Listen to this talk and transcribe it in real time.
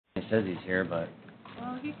He says he's here, but...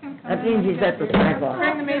 Well, he can come That means he's at the sidewalk.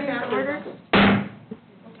 Bring the meeting to order.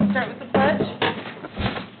 We'll start with the pledge.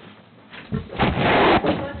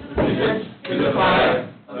 Allegiance to the flag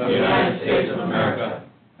of the United States of America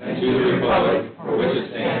and to the republic for which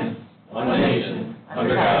it stands, one nation,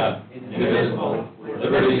 under God, indivisible, with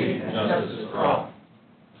liberty and justice for all.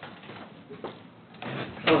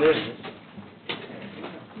 Oh, there he is.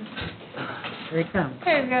 Here he comes.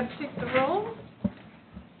 Okay, we've got to take the roll.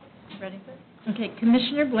 Ready? Okay,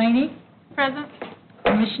 Commissioner Blaney, Present.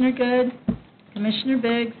 Commissioner Good, Commissioner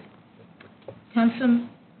Biggs,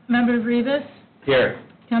 Councilmember Rivas, Here.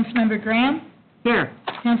 Councilmember Graham, Here.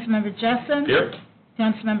 Councilmember Jessen, Here.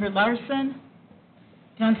 Councilmember Larson,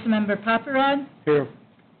 Councilmember Paparad, Here.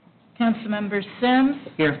 Councilmember Sims,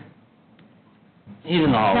 Here. He's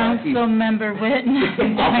in the hallway. Councilmember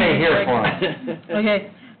Witten. I'll say here for him. Okay.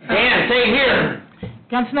 Dan, say here.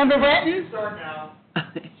 Councilmember Witten, Start now.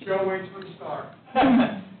 Show waits for the start.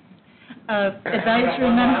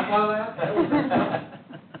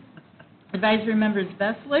 Advisory members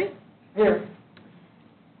Besley, Here.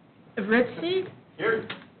 Ritzy, Here.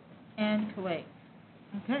 and Kuwait.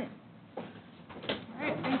 Okay. All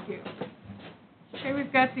right, thank you. Okay,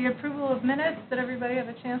 we've got the approval of minutes. Did everybody have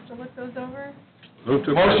a chance to look those over?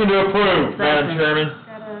 Motion to approve, Madam Chairman.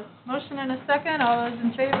 Got a motion and a second. All those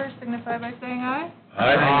in favor signify by saying aye.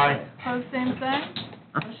 Aye. Opposed, same sign.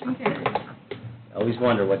 Motion carries. I always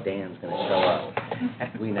wonder what Dan's going to show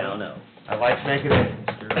up. We now know. I like making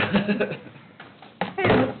it. Okay,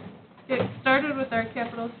 let's get started with our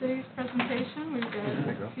Capital Cities presentation. We've got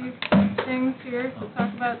a few things here to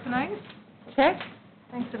talk about tonight. Okay.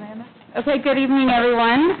 Thanks, Amanda. Okay, good evening,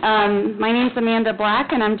 everyone. My name's Amanda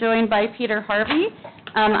Black, and I'm joined by Peter Harvey.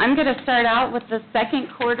 I'm going to start out with the second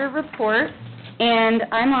quarter report, and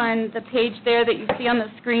I'm on the page there that you see on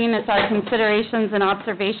the screen. It's our considerations and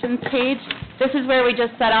observations page. This is where we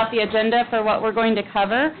just set out the agenda for what we're going to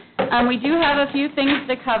cover. We do have a few things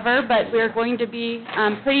to cover, but we're going to be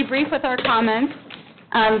pretty brief with our comments.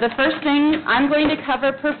 The first thing, I'm going to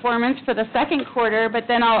cover performance for the second quarter, but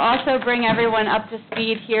then I'll also bring everyone up to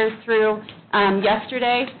speed here through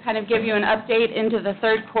yesterday, kind of give you an update into the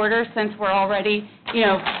third quarter since we're already,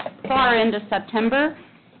 far into September.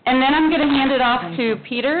 And then I'm going to hand it off to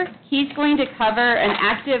Peter. He's going to cover an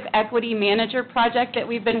active equity manager project that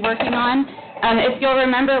we've been working on. If you'll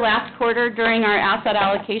remember last quarter during our asset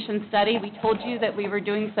allocation study, we told you that we were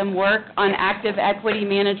doing some work on active equity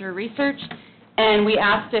manager research. And we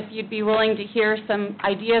asked if you'd be willing to hear some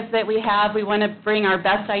ideas that we have. We want to bring our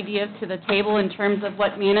best ideas to the table in terms of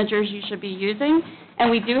what managers you should be using. And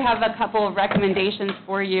we do have a couple of recommendations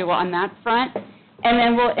for you on that front. And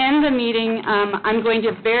then we'll end the meeting. I'm going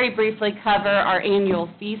to very briefly cover our annual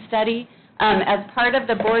fee study. As part of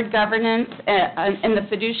the board governance and the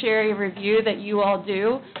fiduciary review that you all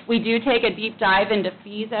do, we do take a deep dive into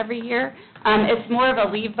fees every year. It's more of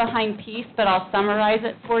a leave-behind piece, but I'll summarize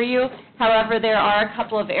it for you. However, there are a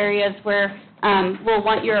couple of areas where we'll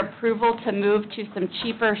want your approval to move to some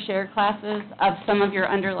cheaper share classes of some of your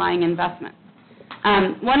underlying investments.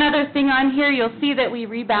 One other thing on here, you'll see that we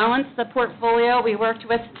rebalanced the portfolio. We worked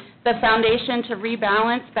with the foundation to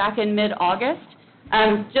rebalance back in mid-August.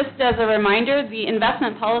 Just as a reminder, the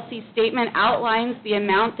investment policy statement outlines the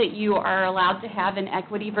amount that you are allowed to have in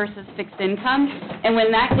equity versus fixed income. And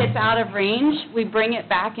when that gets out of range, we bring it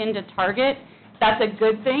back into target. That's a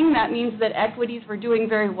good thing. That means that equities were doing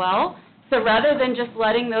very well. So rather than just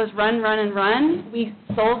letting those run, we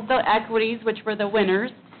sold the equities, which were the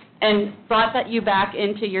winners, and brought you back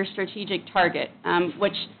into your strategic target,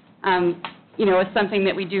 which is something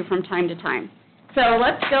that we do from time to time. So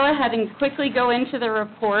let's go ahead and quickly go into the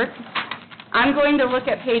report. I'm going to look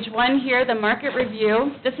at page 1 here, the market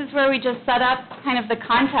review. This is where we just set up kind of the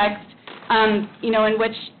context, in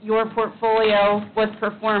which your portfolio was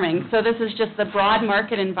performing. So this is just the broad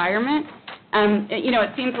market environment.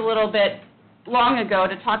 It seems a little bit long ago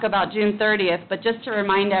to talk about June 30th, but just to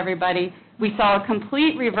remind everybody, we saw a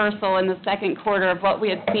complete reversal in the second quarter of what we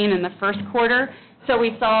had seen in the first quarter. So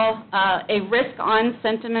we saw a risk-on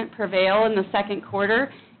sentiment prevail in the second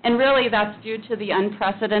quarter, and really that's due to the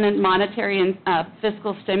unprecedented monetary and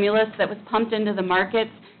fiscal stimulus that was pumped into the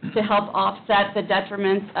markets to help offset the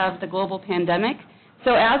detriments of the global pandemic.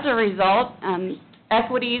 So as a result,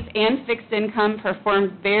 equities and fixed income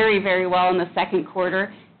performed very, very well in the second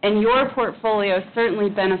quarter, and your portfolio certainly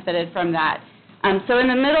benefited from that. So in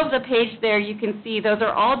the middle of the page there, you can see those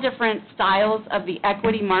are all different styles of the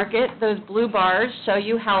equity market. Those blue bars show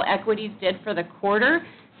you how equities did for the quarter.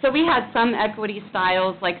 So we had some equity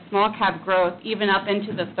styles like small cap growth even up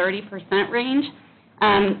into the 30% range.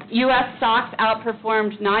 U.S. stocks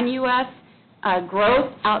outperformed non-U.S.,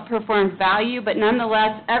 growth outperformed value, but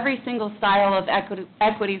nonetheless, every single style of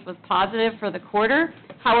equities was positive for the quarter.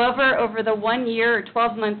 However, over the 1 year or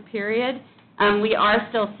 12-month period, we are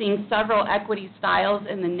still seeing several equity styles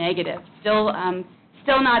in the negative, still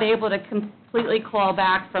not able to completely claw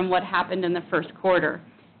back from what happened in the first quarter.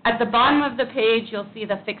 At the bottom of the page, you'll see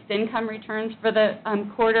the fixed income returns for the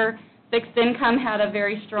quarter. Fixed income had a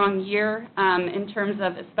very strong year in terms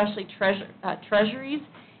of especially treasuries.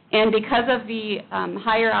 And because of the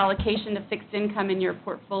higher allocation to fixed income in your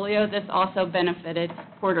portfolio, this also benefited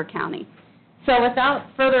Porter County. So without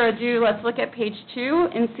further ado, let's look at page 2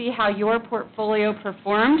 and see how your portfolio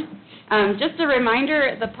performed. Just a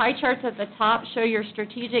reminder, the pie charts at the top show your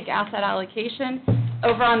strategic asset allocation.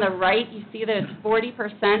 Over on the right, you see that it's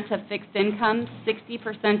 40% to fixed income,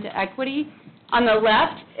 60% to equity. On the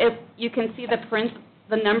left, you can see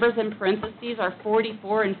the numbers in parentheses are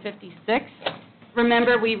 44 and 56.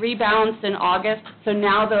 Remember, we rebalanced in August, so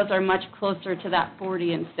now those are much closer to that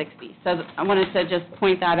 40 and 60. So I wanted to just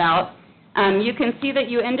point that out. You can see that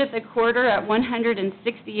you ended the quarter at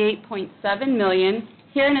 $168.7 million.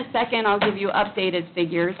 Here in a second, I'll give you updated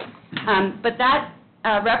figures. But that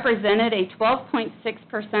represented a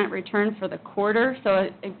 12.6% return for the quarter, so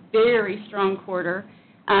a very strong quarter,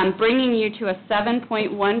 bringing you to a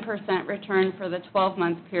 7.1% return for the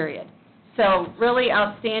 12-month period. So really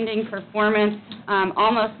outstanding performance,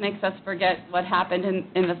 almost makes us forget what happened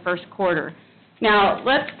in the first quarter. Now,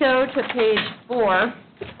 let's go to page 4.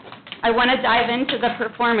 I want to dive into the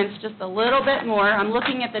performance just a little bit more. I'm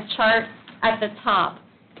looking at the chart at the top.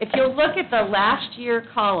 If you'll look at the last year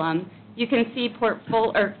column, you can see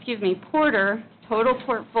Porter total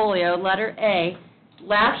portfolio, letter A,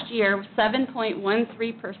 last year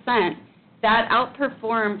 7.13%. That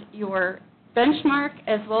outperformed your benchmark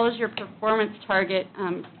as well as your performance target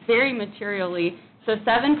very materially. So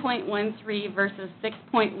 7.13 versus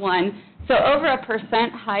 6.1. So over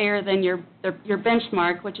 1% higher than your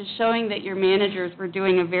benchmark, which is showing that your managers were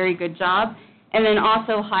doing a very good job, and then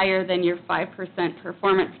also higher than your 5%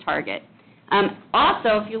 performance target.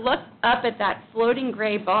 Also, if you look up at that floating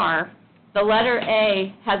gray bar, the letter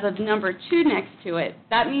A has a number 2 next to it.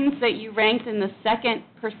 That means that you ranked in the second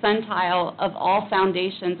percentile of all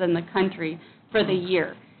foundations in the country for the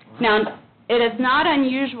year. Now, it is not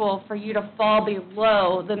unusual for you to fall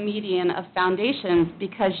below the median of foundations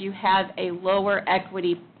because you have a lower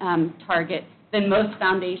equity target than most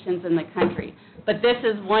foundations in the country. But this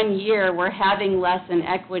is 1 year where having less in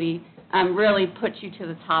equity really puts you to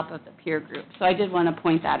the top of the peer group. So I did want to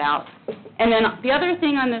point that out. And then the other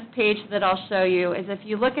thing on this page that I'll show you is if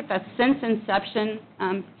you look at the since inception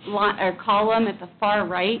column at the far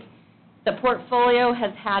right, the portfolio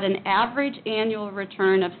has had an average annual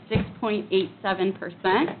return of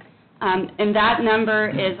 6.87%, and that number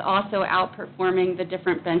is also outperforming the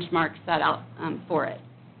different benchmarks set out for it.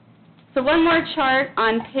 So one more chart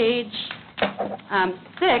on page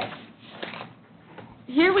 6.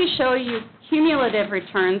 Here we show you cumulative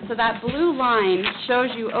returns. So that blue line shows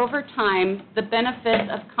you over time the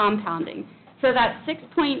benefits of compounding. So that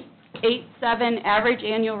 6.87 average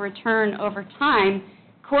annual return over time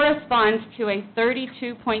corresponds to a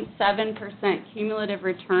 32.7% cumulative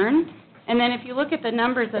return. And then if you look at the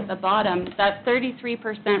numbers at the bottom, that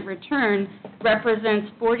 33% return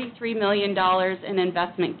represents $43 million in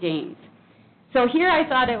investment gains. So here I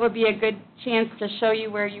thought it would be a good chance to show you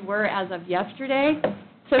where you were as of yesterday.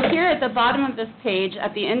 So here at the bottom of this page,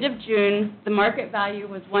 at the end of June, the market value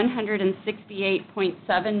was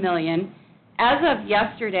 $168.7 million. As of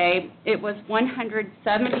yesterday, it was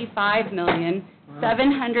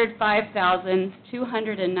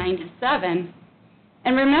 $175,705,297.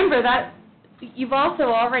 And remember that you've also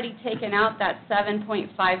already taken out that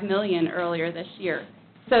 $7.5 million earlier this year.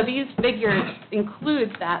 So these figures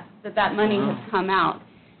include that money has come out.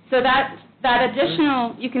 So that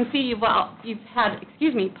additional, you can see you've had,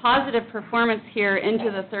 positive performance here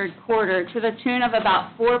into the third quarter to the tune of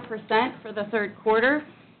about 4% for the third quarter.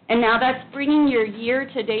 And now that's bringing your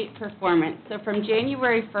year-to-date performance, so from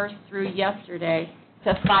January 1st through yesterday,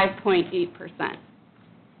 to 5.8%.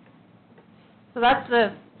 So that's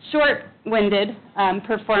the short-winded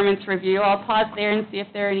performance review. I'll pause there and see if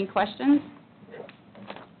there are any questions.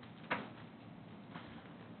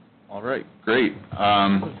 All right, great.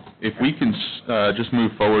 If we can just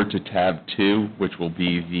move forward to tab 2, which will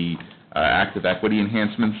be the active equity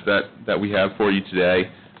enhancements that we have for you today.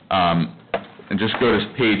 And just go to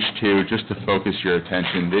page 2, just to focus your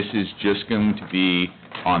attention. This is just going to be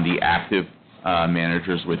on the active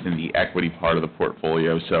managers within the equity part of the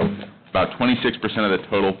portfolio. So about 26% of the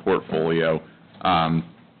total portfolio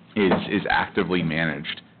is actively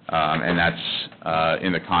managed, and that's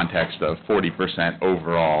in the context of 40%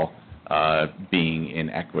 overall being in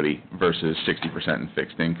equity versus 60% in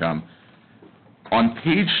fixed income. On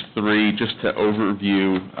page 3, just to give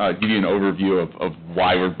you an overview of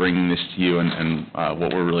why we're bringing this to you and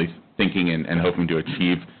what we're really thinking and hoping to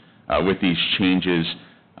achieve with these changes.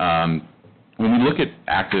 When we look at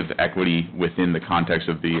active equity within the context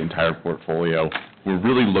of the entire portfolio, we're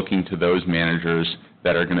really looking to those managers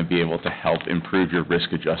that are going to be able to help improve your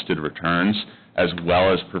risk-adjusted returns, as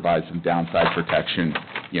well as provide some downside protection,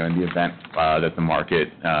 in the event that the market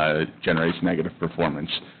generates negative performance,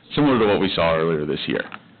 similar to what we saw earlier this year.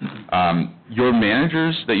 Your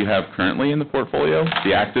managers that you have currently in the portfolio,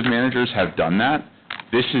 the active managers, have done that.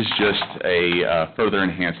 This is just a further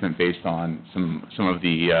enhancement based on some of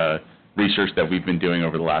the research that we've been doing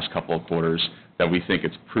over the last couple of quarters that we think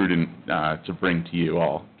it's prudent to bring to you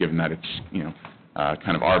all, given that it's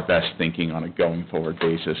kind of our best thinking on a going forward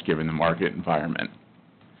basis, given the market environment.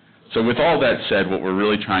 So with all that said, what we're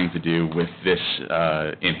really trying to do with this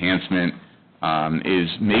enhancement is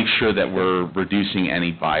make sure that we're reducing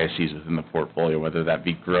any biases within the portfolio, whether that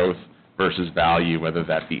be growth versus value, whether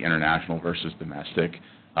that be international versus domestic,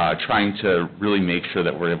 trying to really make sure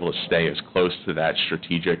that we're able to stay as close to that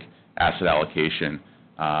strategic asset allocation,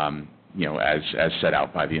 as set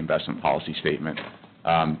out by the investment policy statement.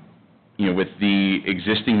 With the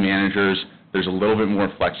existing managers, there's a little bit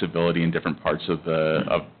more flexibility in different parts of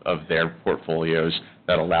their portfolios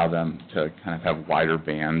that allow them to kind of have wider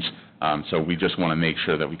bands. So we just want to make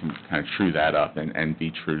sure that we can kind of true that up and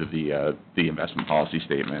be true to the investment policy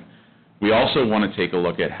statement. We also want to take a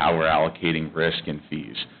look at how we're allocating risk and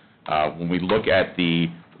fees. When we look at the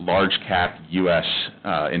large cap U.S.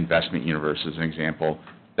 investment universe as an example,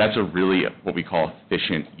 that's a really what we call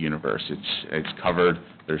efficient universe. It's covered.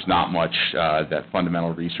 There's not much that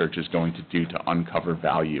fundamental research is going to do to uncover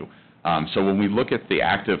value. So when we look at the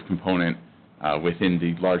active component within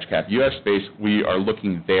the large cap U.S. space, we are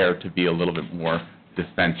looking there to be a little bit more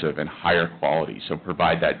defensive and higher quality, so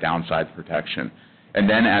provide that downside protection. And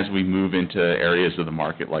then as we move into areas of the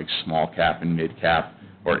market like small cap and mid cap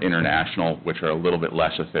or international, which are a little bit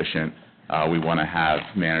less efficient, we want to have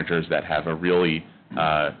managers that have a really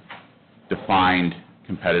defined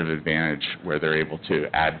competitive advantage where they're able to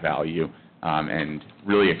add value and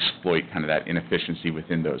really exploit kind of that inefficiency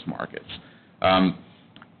within those markets.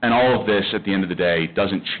 And all of this, at the end of the day,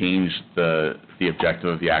 doesn't change the objective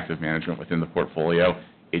of the active management within the portfolio.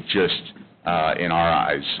 It just, in our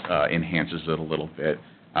eyes, enhances it a little bit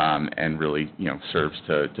and really, serves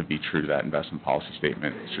to be true to that investment policy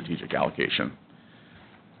statement, strategic allocation.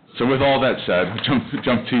 So with all that said,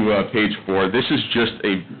 jump to page 4. This is just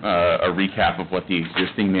a recap of what the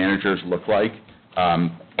existing managers look like.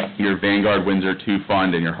 Your Vanguard Windsor II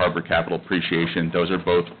Fund and your Harbor Capital Appreciation, those are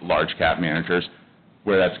both large cap managers.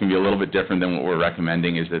 Where that's going to be a little bit different than what we're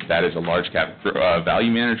recommending is that is a large cap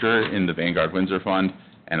value manager in the Vanguard Windsor Fund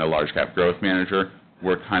and a large cap growth manager.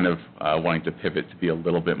 We're kind of wanting to pivot to be a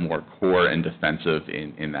little bit more core and defensive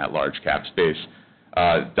in that large cap space.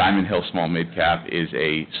 Diamond Hill Small Mid Cap is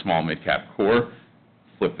a small mid cap core.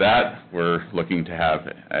 Flip that, we're looking to have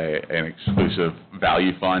an exclusive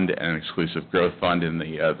value fund and an exclusive growth fund in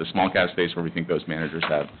the small cap space, where we think those managers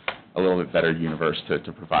have a little bit better universe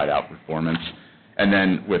to provide outperformance. And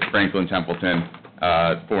then with Franklin Templeton,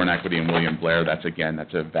 Foreign Equity, and William Blair, that's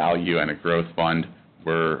a value and a growth fund.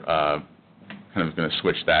 We're kind of going to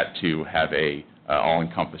switch that to have a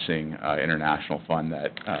all-encompassing international fund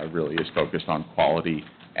that really is focused on quality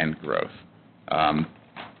and growth.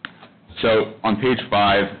 So on page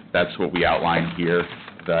 5, that's what we outline here.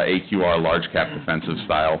 The AQR large cap defensive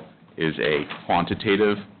style is a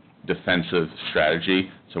quantitative defensive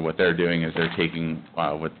strategy. So what they're doing is they're taking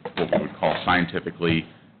what we would call scientifically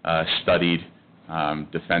studied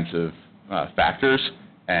defensive factors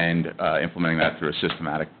and implementing that through a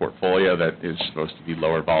systematic portfolio that is supposed to be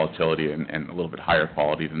lower volatility and a little bit higher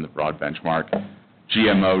quality than the broad benchmark.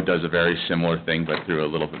 GMO does a very similar thing, but through a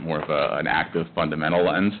little bit more of an active fundamental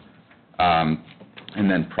lens. And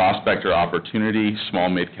then prospect or opportunity, small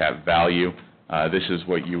mid-cap value. This is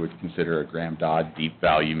what you would consider a Graham Dodd deep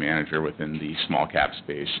value manager within the small cap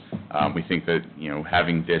space. We think that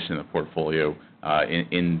having this in the portfolio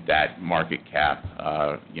in that market cap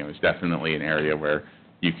is definitely an area where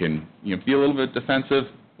you can be a little bit defensive,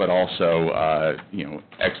 but also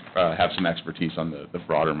have some expertise on the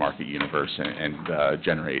broader market universe and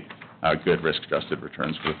generate good risk-adjusted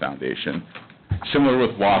returns for the foundation. Similar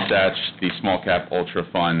with Wasatch, the small cap ultra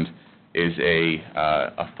fund is a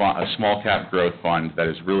small cap growth fund that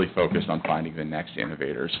is really focused on finding the next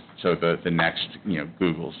innovators. So the next,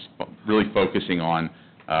 Google's really focusing on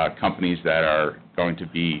companies that are going to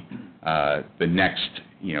be the next,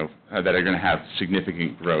 that are going to have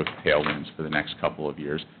significant growth tailwinds for the next couple of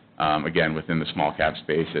years. Again, within the small cap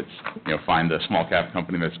space, it's, find the small cap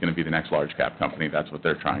company that's going to be the next large cap company. That's what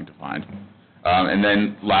they're trying to find. And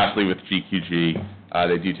then lastly, with GQG,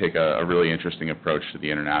 they do take a really interesting approach to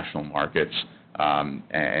the international markets.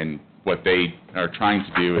 And what they are trying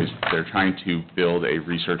to do is they're trying to build a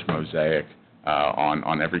research mosaic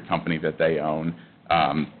on every company that they own,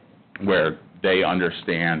 where they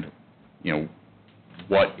understand,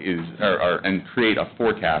 what is, and create a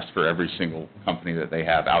forecast for every single company that they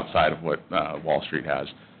have outside of what Wall Street has,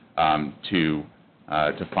 to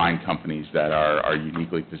find companies that are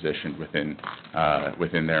uniquely positioned within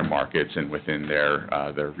their markets and within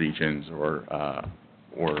their regions or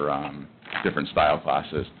different style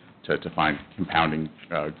classes to find compounding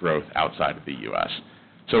growth outside of the U.S.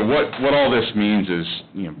 So what all this means is,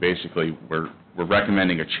 basically we're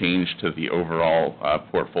recommending a change to the overall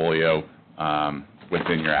portfolio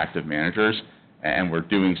within your active managers, and we're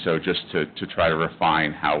doing so just to try to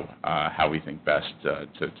refine how we think best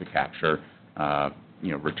to capture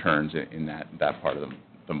returns in that part of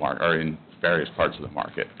the market, or in various parts of the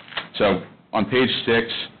market. So on page 6,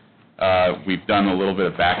 we've done a little bit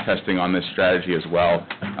of back testing on this strategy as well.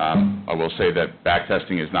 I will say that back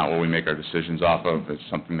testing is not what we make our decisions off of. It's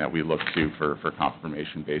something that we look to for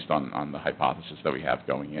confirmation based on the hypothesis that we have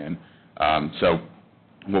going in. So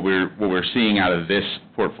what we're seeing out of this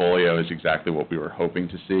portfolio is exactly what we were hoping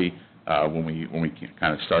to see when we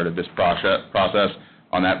kind of started this process.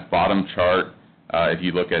 On that bottom chart, if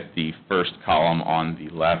you look at the first column on the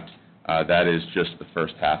left, that is just the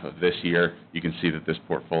first half of this year. You can see that this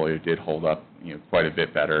portfolio did hold up, quite a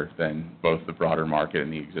bit better than both the broader market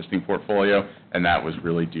and the existing portfolio, and that was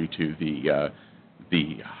really due to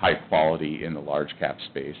the high quality in the large cap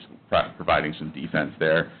space, providing some defense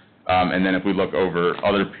there. And then if we look over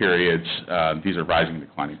other periods, these are rising and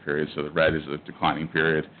declining periods, so the red is the declining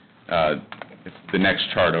period. If the next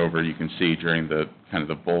chart over, you can see during the kind of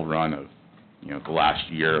the bull run of, the last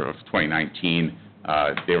year of 2019,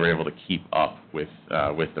 they were able to keep up with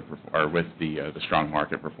the strong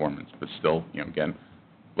market performance, but still, again,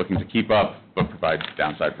 looking to keep up but provide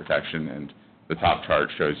downside protection. And the top chart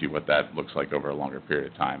shows you what that looks like over a longer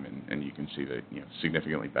period of time, and you can see that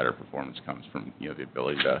significantly better performance comes from the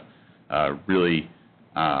ability to really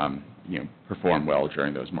perform well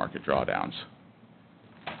during those market drawdowns.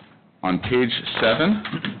 On page 7,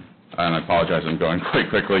 and I apologize, I'm going quite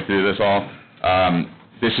quickly through this all.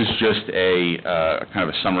 This is just a kind of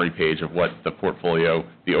a summary page of what the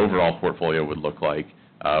overall portfolio would look like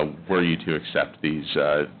were you to accept these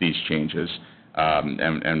changes.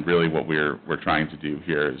 And really what we're trying to do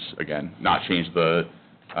here is, again, not change the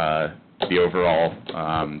overall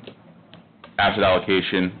asset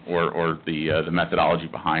allocation or the methodology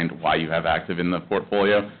behind why you have active in the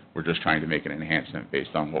portfolio. We're just trying to make an enhancement based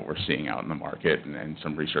on what we're seeing out in the market and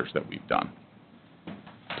some research that we've done.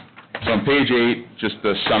 So on page 8, just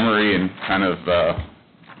the summary and kind of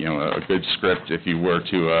a good script if you were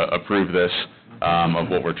to approve this of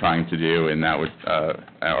what we're trying to do, and that would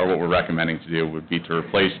or what we're recommending to do would be to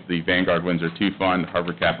replace the Vanguard Windsor II Fund,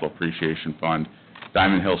 Harvard Capital Appreciation Fund,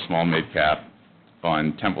 Diamond Hill Small Mid Cap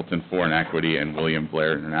Fund, Templeton Foreign Equity, and William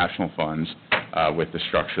Blair International Funds with the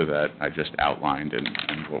structure that I just outlined and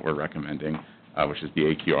what we're recommending, which is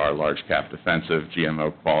the AQR Large Cap Defensive,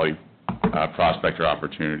 GMO Quality Prospector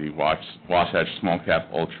Opportunity, Wasatch Small Cap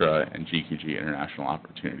Ultra, and GQG International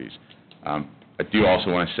Opportunities. I do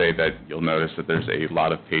also want to say that you'll notice that there's a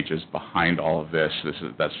lot of pages behind all of this.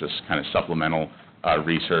 That's just kind of supplemental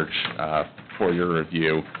research for your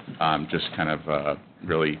review, just kind of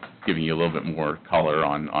really giving you a little bit more color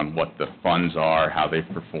on what the funds are, how they've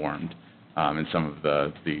performed, and some of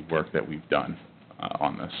the work that we've done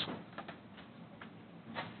on this.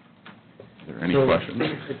 Are there any questions?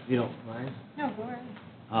 If you don't mind. No, go ahead.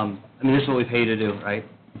 This is what we pay to do, right?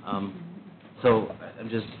 So I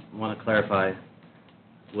just want to clarify,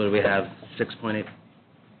 what do we have,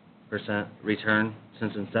 6.8% return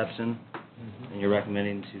since inception? And you're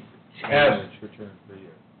recommending to change? Average return per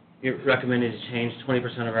year. You're recommending to change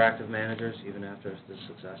 20% of our active managers even after the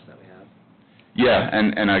success that we have? Yeah,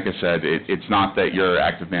 and like I said, it's not that your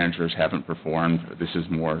active managers haven't performed. This is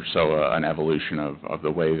more so an evolution of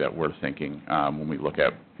the way that we're thinking when we look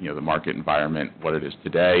at the market environment, what it is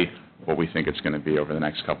today, what we think it's going to be over the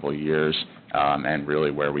next couple of years, and really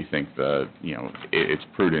where we think it's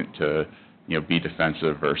prudent to be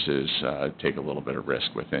defensive versus take a little bit of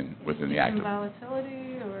risk within the Some active.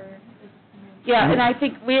 volatility, or? Yeah, and I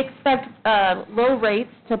think we expect low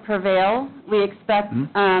rates to prevail. We expect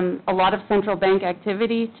a lot of central bank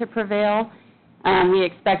activity to prevail. We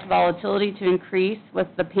expect volatility to increase with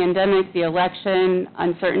the pandemic, the election,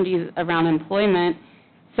 uncertainties around employment.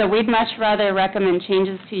 So we'd much rather recommend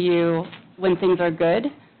changes to you when things are good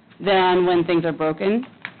than when things are broken.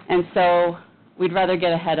 And so we'd rather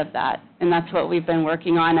get ahead of that. And that's what we've been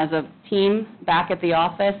working on as a team back at the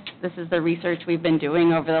office. This is the research we've been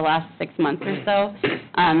doing over the last 6 months or so.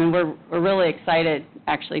 And we're really excited,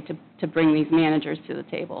 actually, to bring these managers to the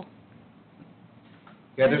table.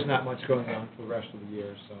 Yeah, there's not much going on for the rest of the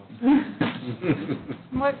year, so.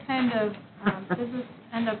 What kind of, does this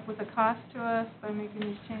end up with a cost to us by making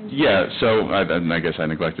these changes? Yeah, so I guess I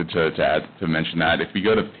neglected to mention that. If we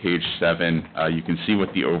go to page 7, you can see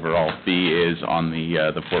what the overall fee is on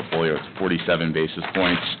the portfolio. It's 47 basis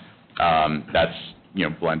points. That's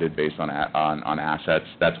blended based on assets.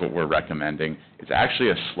 That's what we're recommending. It's actually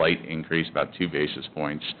a slight increase, about 2 basis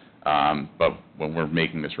points. But when we're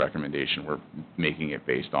making this recommendation, we're making it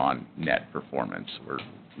based on net performance. We're,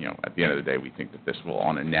 at the end of the day, we think that this will,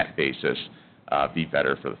 on a net basis, be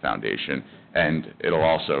better for the foundation. And it'll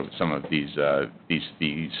also, some of these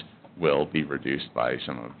fees will be reduced by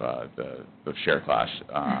some of the share class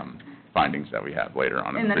findings that we have later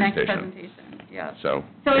on in the next presentation. presentation, yeah. So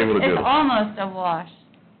it's do it. almost a wash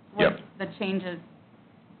with Yep. the changes,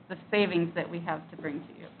 the savings that we have to bring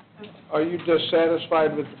to you. Are you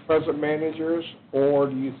dissatisfied with the present managers, or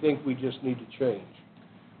do you think we just need to change?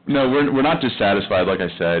 No, we're not dissatisfied. Like I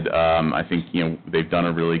said, I think they've done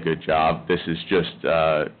a really good job. This is just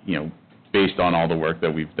based on all the work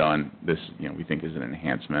that we've done. This we think is an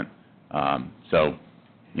enhancement. So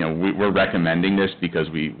we're recommending this because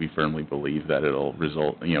we firmly believe that it'll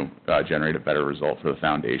generate a better result for the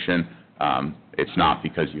foundation. It's not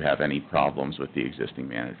because you have any problems with the existing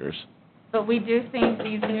managers. But we do think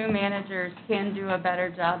these new managers can do a better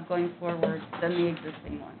job going forward than the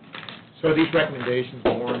existing ones. So are these recommendations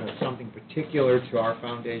born of something particular to our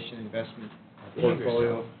foundation investment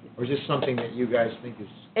portfolio, or is this something that you guys think is?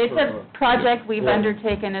 It's sort of a project we've Well-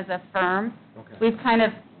 undertaken as a firm.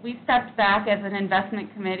 Okay. We stepped back as an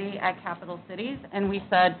investment committee at Capital Cities, and we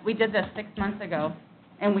said, we did this 6 months ago,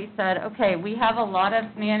 and we said, okay, we have a lot of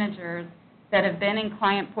managers that have been in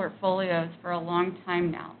client portfolios for a long time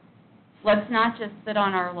now. Let's not just sit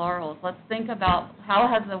on our laurels. Let's think about how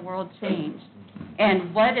has the world changed,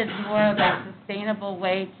 and what is more of a sustainable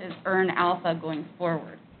way to earn alpha going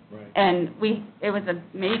forward. Right. And it was a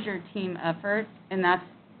major team effort, and that's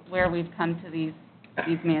where we've come to these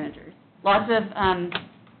managers. Lots of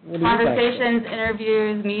What do you guys think? conversations,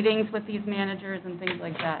 interviews, meetings with these managers, and things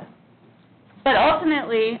like that. But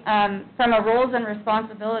ultimately, from a roles and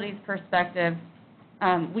responsibilities perspective,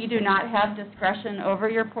 we do not have discretion over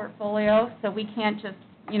your portfolio, so we can't just,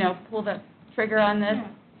 pull the trigger on this. Yeah.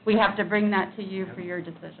 We have to bring that to you for your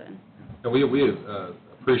decision. And we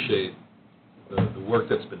appreciate the work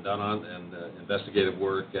that's been done on, and investigative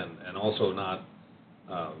work, and also not,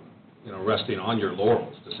 resting on your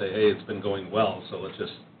laurels to say, hey, it's been going well, so let's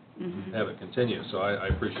just have it continue. So I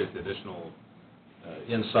appreciate the additional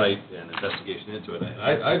insight and investigation into it. And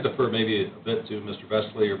I defer maybe a bit to Mr.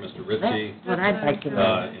 Vesely or Mr. Ritchie, That's what I'd like to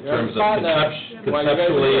know. in terms of Find out why you guys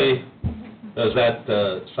conceptually, does that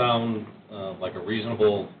sound like a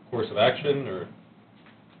reasonable course of action, or?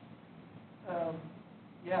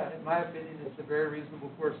 Yeah, in my opinion, it's a very reasonable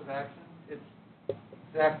course of action. It's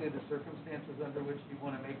exactly the circumstances under which you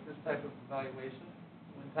want to make this type of evaluation.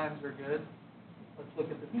 When times are good, let's look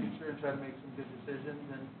at the future and try to make some good decisions.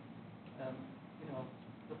 And,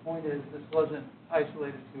 the point is, this wasn't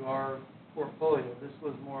isolated to our portfolio. This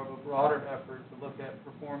was more of a broader effort to look at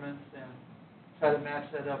performance and try to match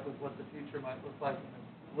that up with what the future might look like in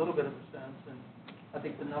a little bit of a sense. And I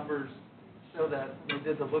think the numbers show that. When we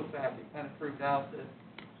did the look back, it kind of proved out that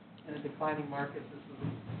in a declining market, this was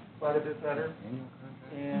quite a bit better.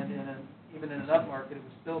 And even in an up market, it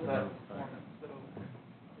was still better performance.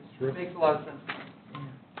 So it makes a lot of sense to me.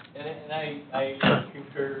 And I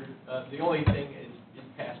concur. The only thing is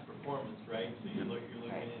past performance, right? So you're looking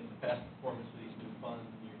at the past performance of these new funds,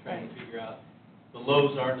 and you're trying to figure out the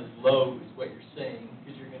lows aren't as low as what you're saying,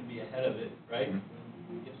 because you're going to be ahead of it, right?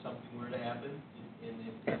 If something were to happen, and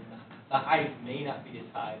the highs may not be as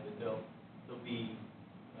high, but they'll be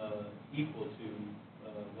equal to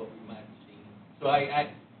what we might have seen. So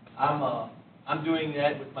I'm doing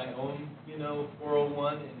that with my own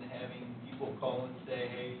 401, and having people call and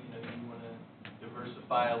say, hey, you want to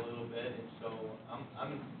diversify a little bit, and so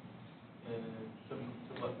I'm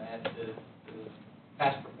to what Matt said,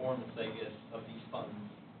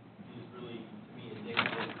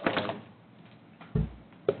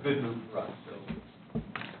 good move for us, so.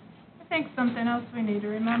 I think something else we need to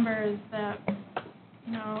remember is that,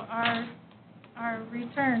 you know, our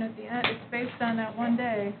return at the end, it's based on that one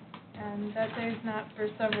day, and that day's not for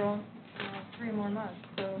several, 3 more months.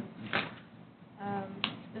 So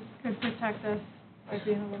this could protect us by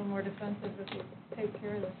being a little more defensive if we take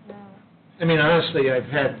care of this now. I mean, honestly, I've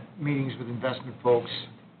had meetings with investment folks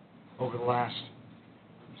over the last,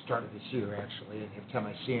 started this year, actually, and every time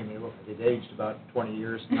I see them, they look like they've aged about 20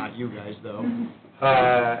 years, not you guys, though.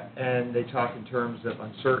 And they talk in terms of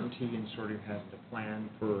uncertainty and sort of having to plan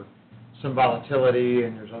for some volatility,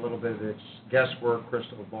 and there's a little bit of this guesswork,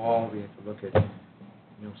 crystal ball. We have to look at,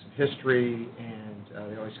 some history, and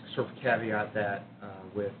they always sort of caveat that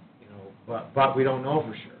with, but we don't know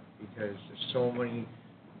for sure, because there's so many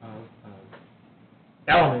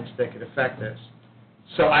elements that could affect this.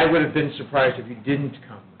 So I would have been surprised if you didn't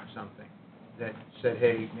come with something that said,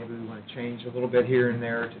 hey, maybe we want to change a little bit here and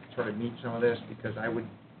there to try to meet some of this, because I would,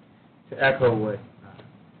 to echo what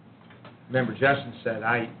Member Jessen said,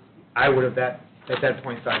 I would have at that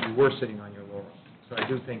point thought you were sitting on your laurels. So I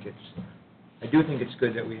do think it's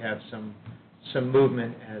good that we have some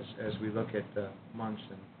movement as we look at the months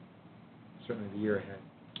and certainly the year ahead.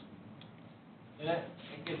 And I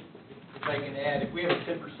guess, if I can add, if we have a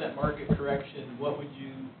 10% market correction, what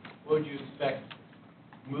would you expect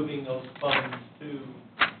moving those funds to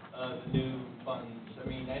the new funds? I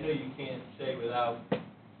mean, I know you can't say without,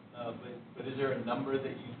 but is there a number that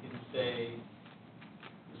you can say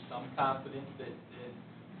with some confidence that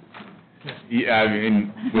Yeah, I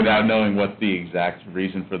mean, without knowing what the exact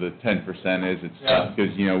reason for the 10% is, it's tough,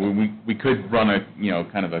 because, we could run a,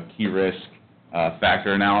 kind of a key risk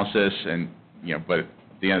factor analysis, and, but at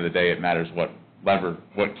the end of the day, it matters what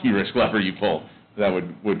key risk lever you pull that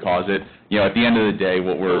would cause it. At the end of the day,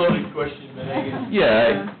 what we're... It's a loaded question, but I guess...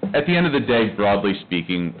 Yeah, at the end of the day, broadly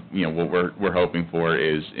speaking, what we're hoping for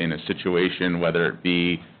is in a situation, whether it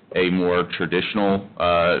be a more traditional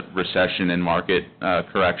recession and market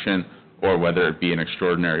correction, or whether it be an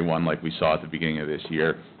extraordinary one like we saw at the beginning of this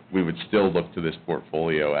year, we would still look to this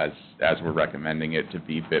portfolio as we're recommending it to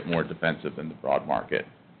be a bit more defensive than the broad market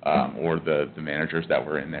or the managers that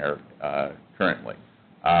were in there currently.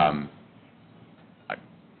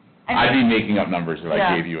 I'd be making up numbers if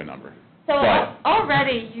I gave you a number. So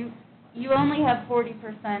already you only have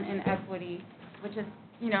 40% in equity, which is,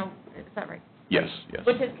 is that right? Yes.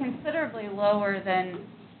 Which is considerably lower than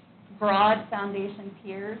broad foundation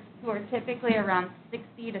peers, who are typically around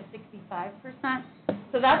 60 to 65%.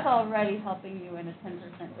 So that's already helping you in a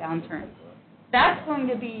 10% downturn. That's going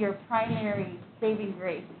to be your primary saving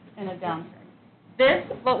grace in a downturn. This,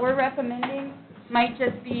 what we're recommending, might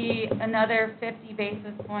just be another 50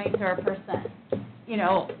 basis points or a percent,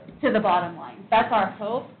 to the bottom line. That's our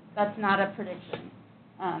hope. That's not a prediction.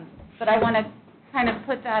 But I want to kind of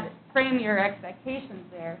frame your expectations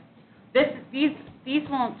there. These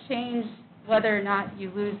won't change whether or not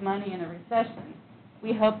you lose money in a recession.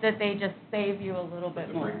 We hope that they just save you a little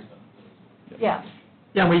bit more. Yeah.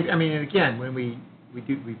 Yeah, again, when we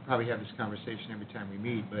probably have this conversation every time we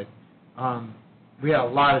meet, but we had a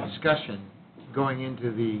lot of discussion going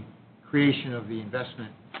into the creation of the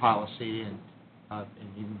investment policy and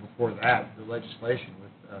even before that, the legislation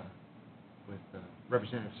with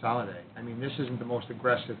Representative Soliday. This isn't the most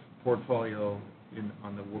aggressive portfolio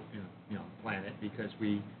on the planet, because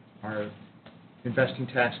we are investing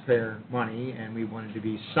taxpayer money and we wanted to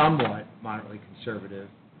be somewhat moderately conservative.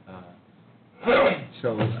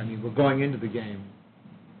 So we're going into the game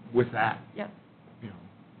with that. Yep.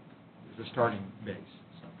 As a starting base.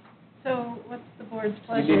 So what's the board's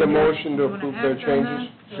pleasure? You need a motion to You wanna approve act their on changes?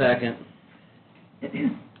 this? Second.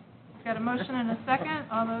 Got a motion and a second.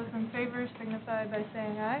 All those in favor signify by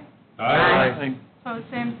saying aye. Aye. Opposed,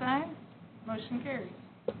 same sign. Motion carries.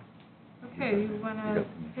 Okay, you want to,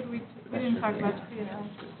 we didn't talk about the P&L.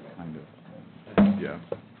 Kind of. Yeah.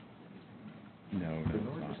 No, it's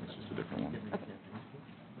not. It's just a different one.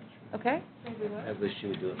 Okay? Maybe what? I wish you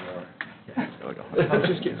would do it more. I was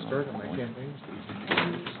just getting started on my campaign.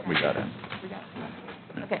 We got it.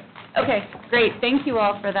 Okay, great. Thank you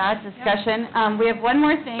all for that discussion. We have one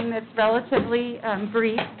more thing that's relatively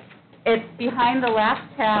brief. It's behind the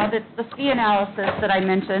last tab. It's the fee analysis that I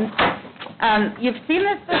mentioned. You've seen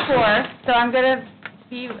this before, so I'm going to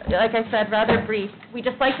be, like I said, rather brief. We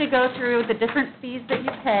just like to go through the different fees that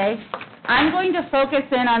you pay. I'm going to focus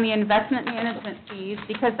in on the investment management fees,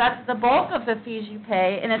 because that's the bulk of the fees you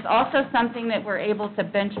pay, and it's also something that we're able to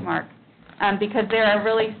benchmark, because there are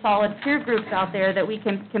really solid peer groups out there that we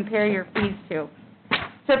can compare your fees to.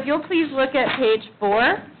 So if you'll please look at page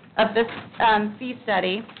 4 of this fee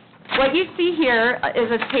study. what you see here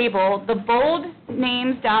is a table. The bold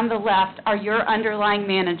names down the left are your underlying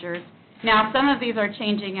managers. Now, some of these are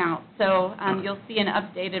changing out, so you'll see an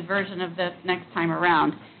updated version of this next time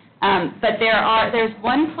around. But there's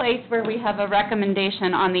one place where we have a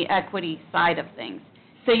recommendation on the equity side of things.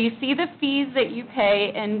 So you see the fees that you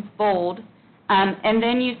pay in bold, and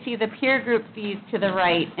then you see the peer group fees to the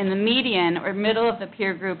right, and the median or middle of the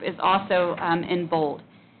peer group is also in bold.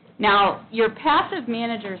 Now, your passive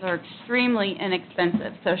managers are extremely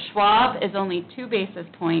inexpensive. So Schwab is only 2 basis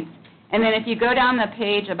points. And then if you go down the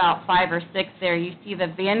page about 5 or 6 there, you see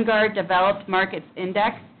the Vanguard Developed Markets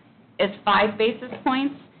Index is 5 basis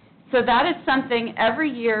points. So that is something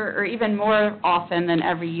every year, or even more often than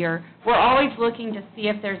every year, we're always looking to see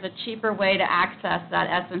if there's a cheaper way to access that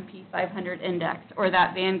S&P 500 index or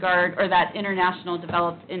that Vanguard or that International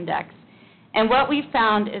Developed Index. And what we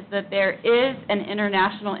found is that there is an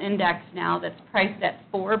international index now that's priced at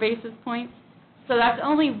 4 basis points. So that's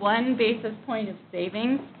only 1 basis point of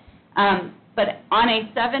savings. But on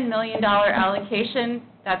a $7 million allocation,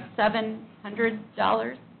 that's $700.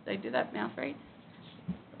 Did I do that math right?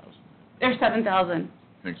 There's 7,000.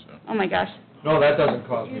 I think so. Oh, my gosh. No, that doesn't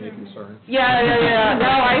cause me any concern. Yeah. No,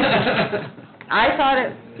 I thought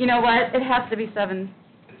it, you know what, it has to be 7.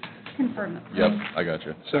 Confirm it. Yep, I got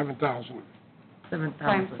you. 7,000. 7,000.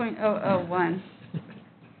 Times .001.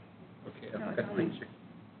 Okay, No,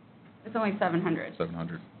 it's only 700.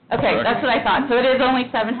 700. Okay, that's what I thought. So it is only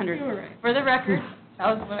 700. You were right. For the record, that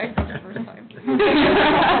was what I said the first time.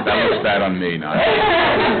 That looks bad on me, not.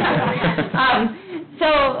 So,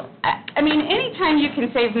 I mean, anytime you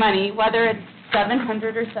can save money, whether it's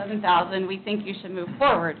 700 or 7,000, we think you should move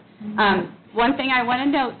forward. One thing I want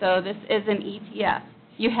to note, though, this is an ETF.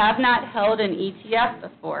 You have not held an ETF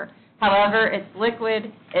before. However, it's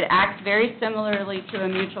liquid. It acts very similarly to a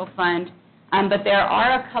mutual fund. But there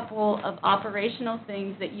are a couple of operational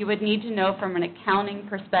things that you would need to know from an accounting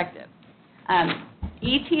perspective.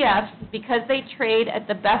 ETFs, because they trade at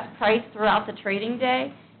the best price throughout the trading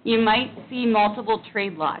day, you might see multiple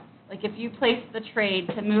trade lots. Like if you place the trade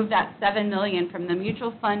to move that $7 million from the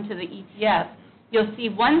mutual fund to the ETF, you'll see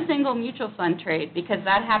one single mutual fund trade because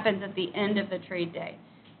that happens at the end of the trade day.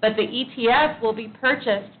 But the ETF will be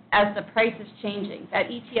purchased as the price is changing. That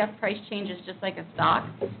ETF price changes just like a stock.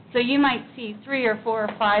 So you might see 3 or 4 or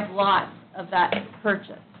 5 lots of that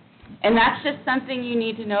purchase. And that's just something you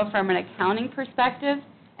need to know from an accounting perspective.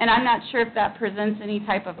 And I'm not sure if that presents any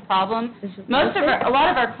type of problem. A lot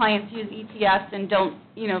of our clients use ETFs and don't,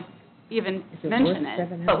 even mention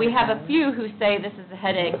it. But we have a few who say this is a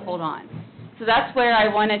headache, hold on. So that's where I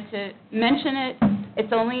wanted to mention it.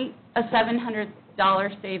 It's only a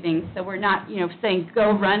 $700 savings, so we're not, saying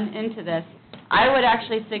go run into this. I would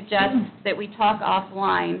actually suggest that we talk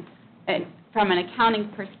offline and from an accounting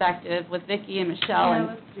perspective with Vicki and Michelle, and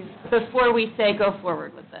let's do that. before we say go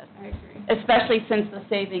forward with this. I agree. Especially since the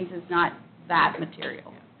savings is not that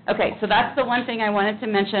material. Okay, so that's the one thing I wanted to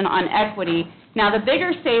mention on equity. Now, the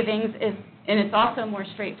bigger savings is, and it's also more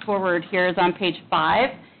straightforward here, is on page 5.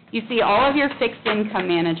 You see all of your fixed income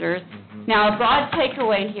managers. Now, a broad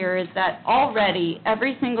takeaway here is that already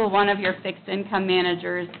every single one of your fixed income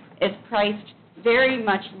managers is priced very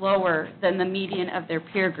much lower than the median of their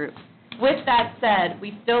peer group. With that said,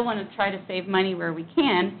 we still want to try to save money where we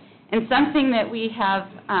can, and something that we have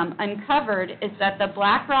uncovered is that the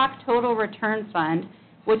BlackRock Total Return Fund,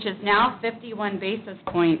 which is now 51 basis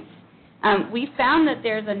points, we found that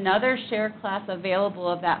there's another share class available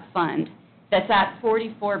of that fund that's at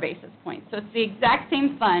 44 basis points. So it's the exact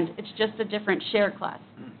same fund, it's just a different share class.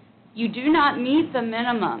 You do not meet the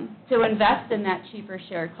minimum to invest in that cheaper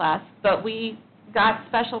share class, but we got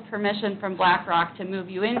special permission from BlackRock to move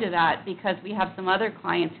you into that because we have some other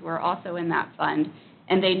clients who are also in that fund,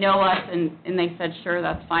 and they know us, and they said, sure,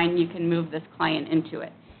 that's fine, you can move this client into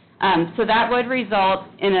it. So that would result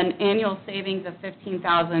in an annual savings of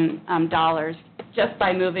 $15,000 just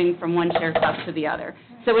by moving from one share class to the other.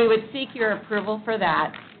 So we would seek your approval for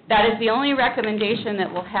that. That is the only recommendation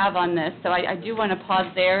that we'll have on this, so I do want to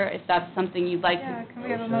pause there if that's something you'd like Yeah, can we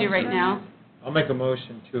have a to do right motion? now. I'll make a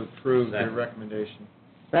motion to approve your recommendation.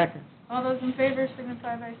 Second. All those in favor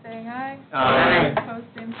signify by saying aye. Aye. Opposed,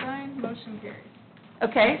 same sign, motion carries.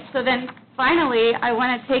 Okay, so then finally, I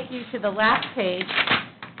want to take you to the last page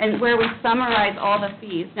and where we summarize all the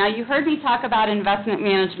fees. Now, you heard me talk about investment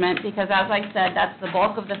management because, as I said, that's the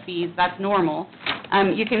bulk of the fees. That's normal.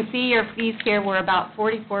 You can see your fees here were about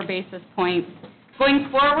 44 basis points. Going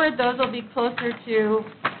forward, those will be closer to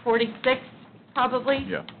 46 probably.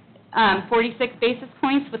 Yeah. 46 basis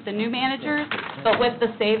points with the new managers, but with the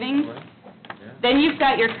savings. Then you've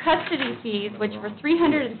got your custody fees, which were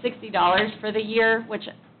 $360 for the year, which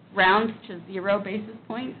rounds to 0 basis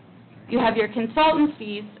points. You have your consultant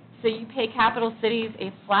fees, so you pay Capital Cities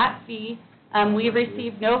a flat fee. We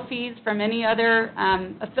receive no fees from any other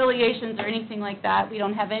affiliations or anything like that. We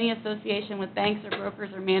don't have any association with banks or brokers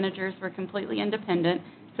or managers. We're completely independent.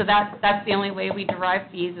 So that's the only way we derive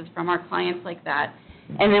fees is from our clients like that.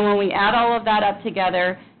 And then when we add all of that up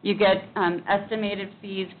together, you get estimated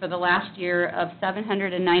fees for the last year of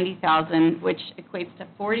 $790,000, which equates to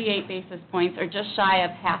 48 basis points, or just shy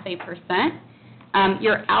of 0.5%.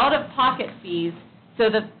 Your out-of-pocket fees, so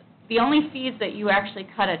the only fees that you actually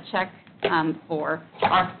cut a check for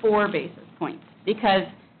are 4 basis points, because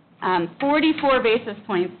 44 basis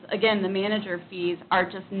points, again, the manager fees are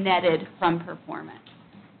just netted from performance.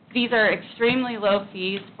 These are extremely low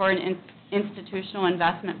fees for an institutional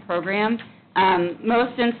investment program.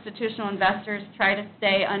 Most institutional investors try to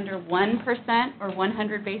stay under 1% or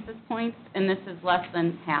 100 basis points, and this is less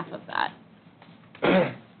than half of that.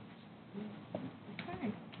 Okay.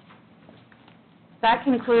 That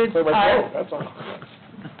concludes Wait, our that's all.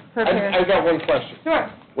 prepared. I got one question.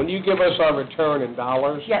 Sure, When you give us our return in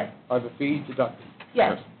dollars, yes, are the fees deducted?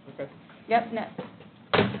 yes, Okay. yep, no.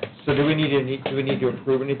 So do we need to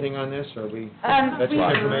approve anything on this, or we, that's we-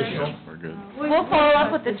 just informational? We're good. We'll follow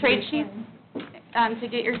up with the trade sheets to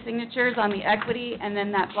get your signatures on the equity and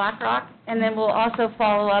then that BlackRock, and then we'll also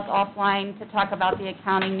follow up offline to talk about the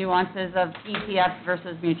accounting nuances of ETFs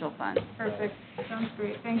versus mutual funds. Perfect, sounds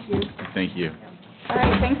great, thank you. Thank you. All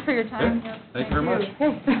right, thanks for your time. Yep, Thank you very much.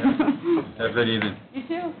 Okay. Have a good evening. You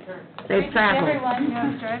too. Safe travels. Everyone.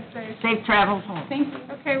 Yeah, drive safe. Safe travels home. Thank you.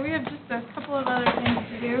 Okay, we have just a couple of other things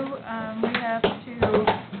to do. We have to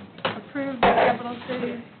approve the Capital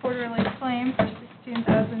Cities quarterly claim for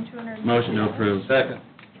 $16,200. Motion to approve. Second.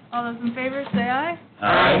 All those in favor, say aye.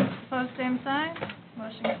 Aye. Opposed, same sign.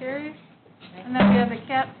 Motion carries. And then we have the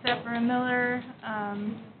Cat, Stepper, and Miller.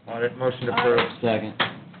 Audit motion approved. Second.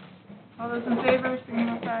 All those in favor,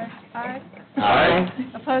 signify aye. Aye.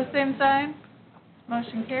 Opposed, same sign.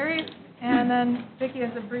 Motion carries. And then Vicki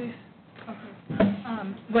has a brief.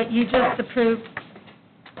 What you just approved,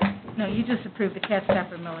 no, you just approved the Cat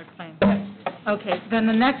Stepper Miller claim. Okay, then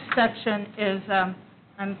the next section is,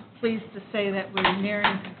 I'm pleased to say that we're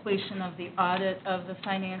nearing completion of the audit of the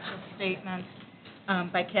financial statements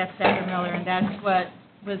by Cat Stepper Miller, and that's what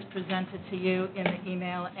was presented to you in the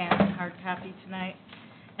email and hard copy tonight.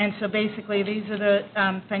 And so basically, these are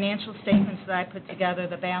the financial statements that I put together,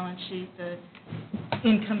 the balance sheet, the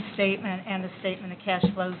income statement, and the statement of cash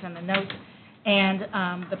flows and the notes. And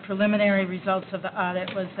the preliminary results of the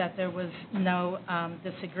audit was that there was no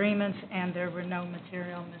disagreements and there were no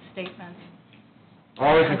material misstatements.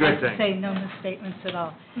 Always a good I'd like to say thing. no misstatements at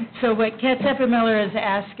all. So what Cat Stepper Miller is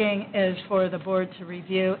asking is for the board to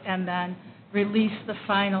review and then release the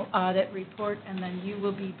final audit report, and then you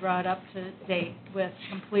will be brought up to date with,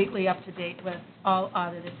 completely up to date with all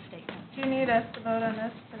audited statements. Do you need us to vote on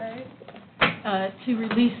this today? To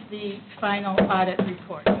release the final audit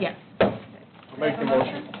report, yes. Make the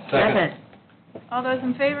motion. Second. All those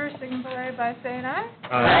in favor, signify by saying aye.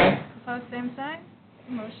 Aye. Opposed, same sign.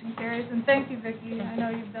 Motion carries. And thank you, Vicki. I know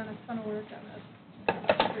you've done a ton of work on this.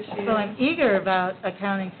 Appreciate Well, it. I'm eager about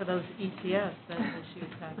accounting for those ETFs that she was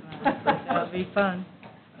talking about. That'll be fun.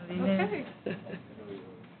 That'll be new. Okay.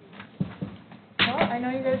 Well, I know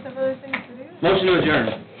you guys have other things to do. Motion to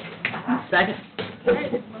adjourn. Second. All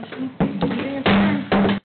right, motion